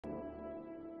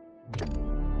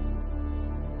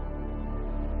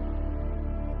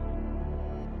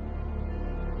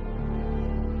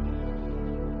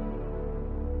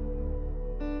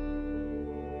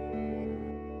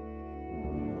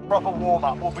Proper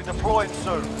warm-up. We'll be deploying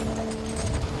soon.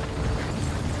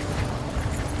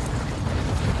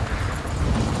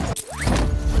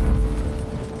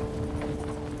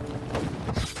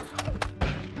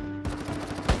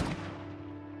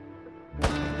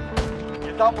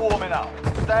 You're done warming up.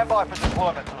 Stand by for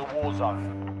deployment to the war zone.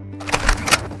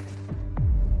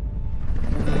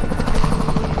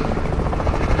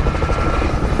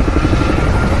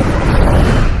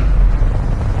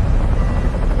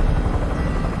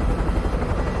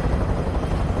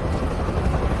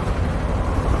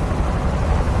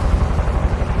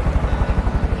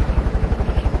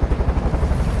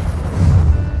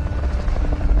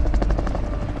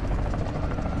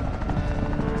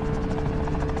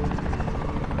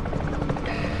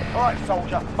 Alright,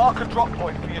 soldier, mark a drop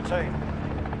point for your team.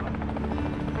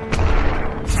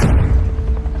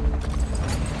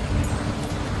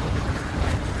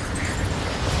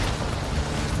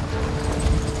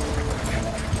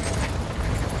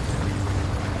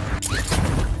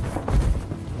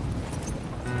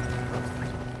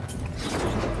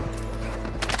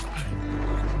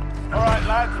 Alright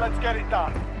lads, let's get it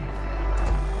done.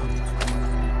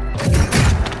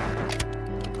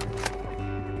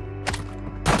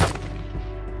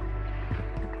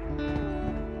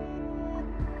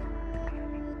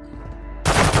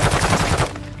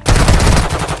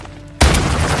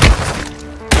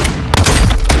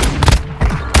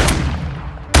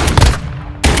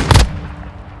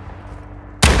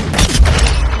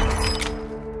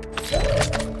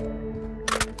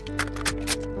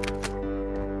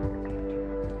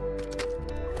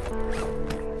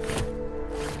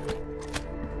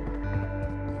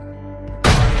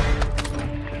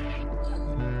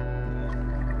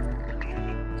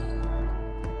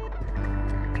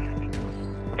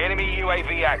 Enemy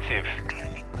UAV active.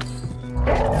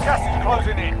 Gas is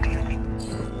closing in.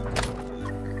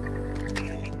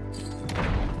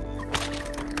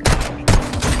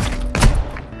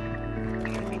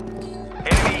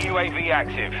 Enemy UAV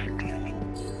active.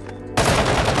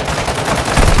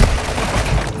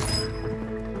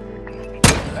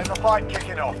 There's a fight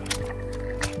kicking off.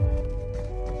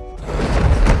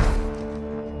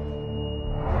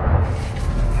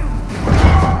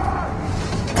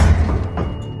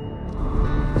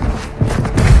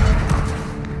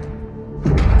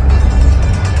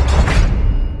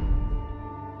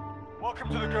 Welcome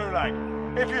to the Gulag.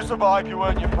 If you survive, you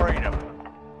earn your freedom.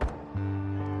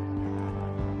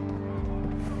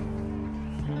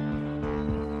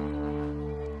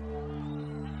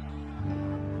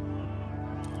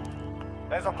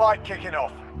 There's a fight kicking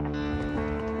off.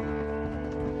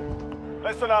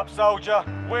 Listen up, soldier.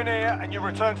 Win here and you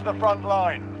return to the front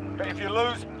line. But if you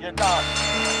lose, you're done.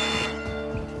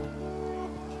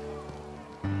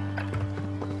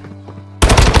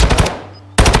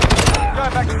 Go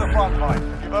back to the front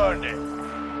line. You've earned it.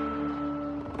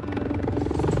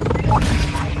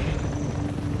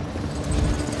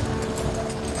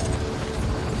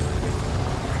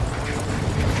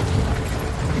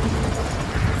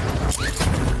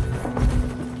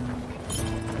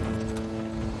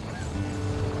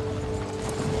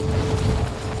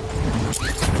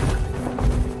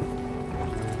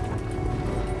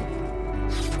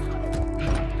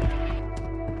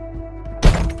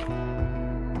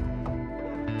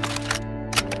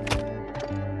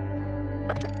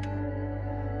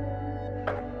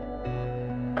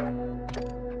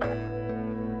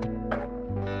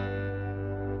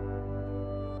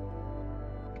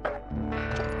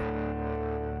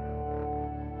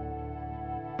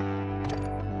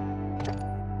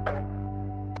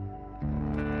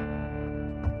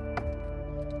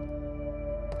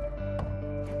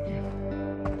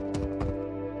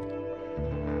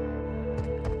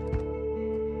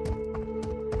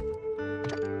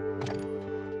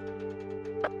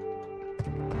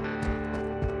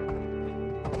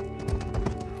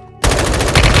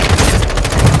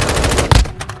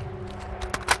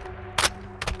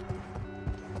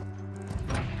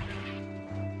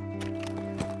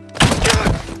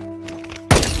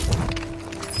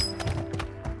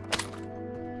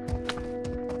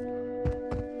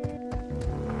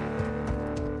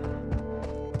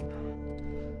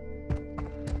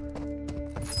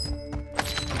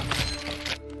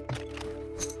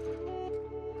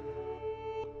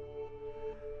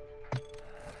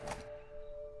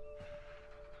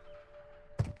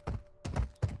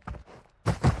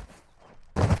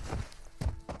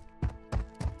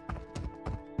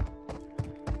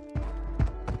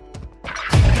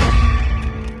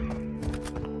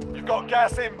 Got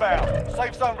gas inbound.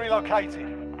 Safe zone relocated.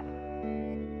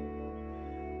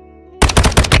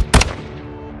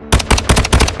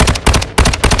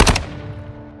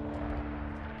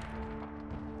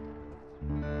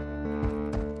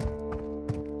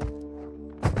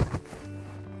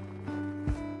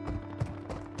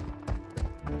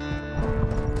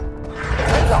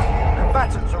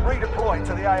 head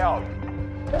to the AO.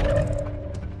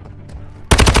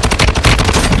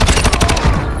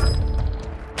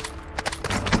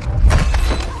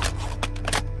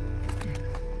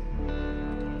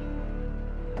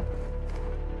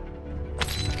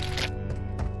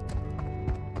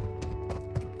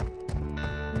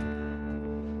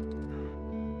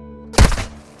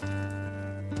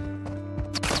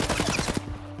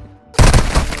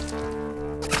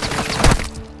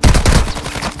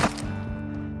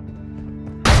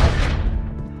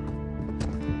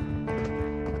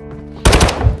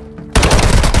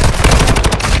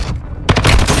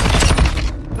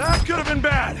 That could have been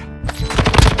bad.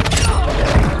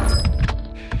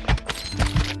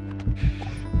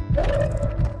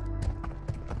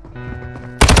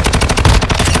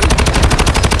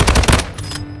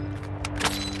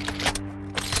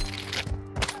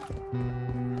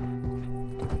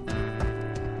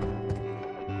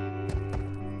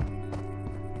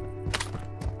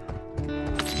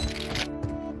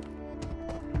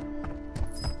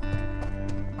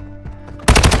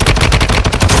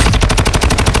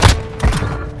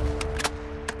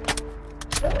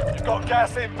 You've got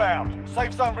gas inbound.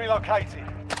 Safe zone relocated.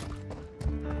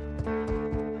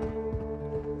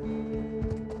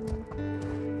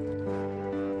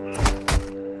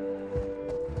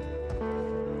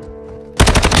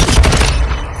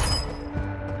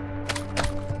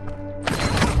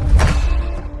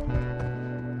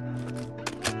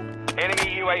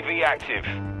 Enemy UAV active.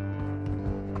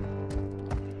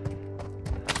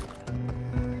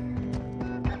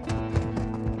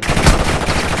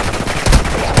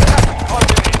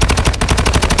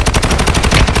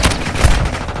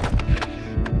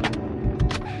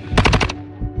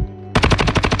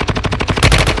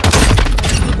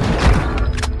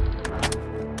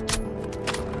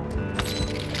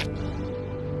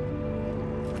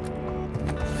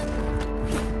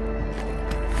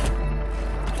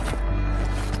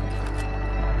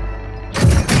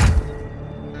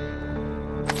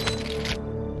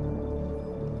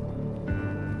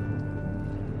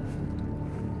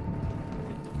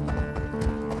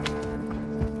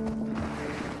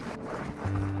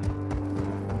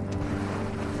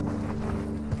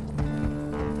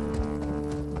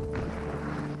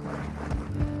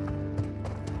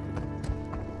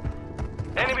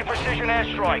 Enemy precision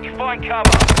airstrike. Find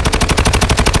cover.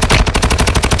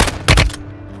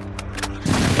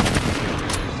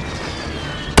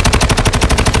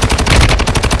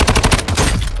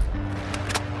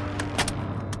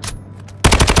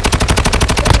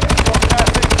 Got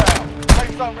gas inbound.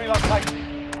 Safe zone relocated.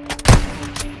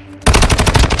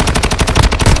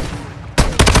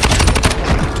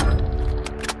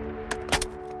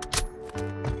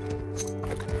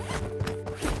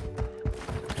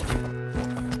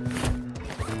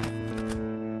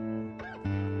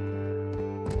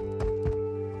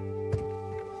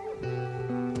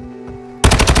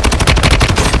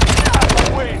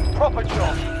 Win. Proper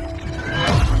job.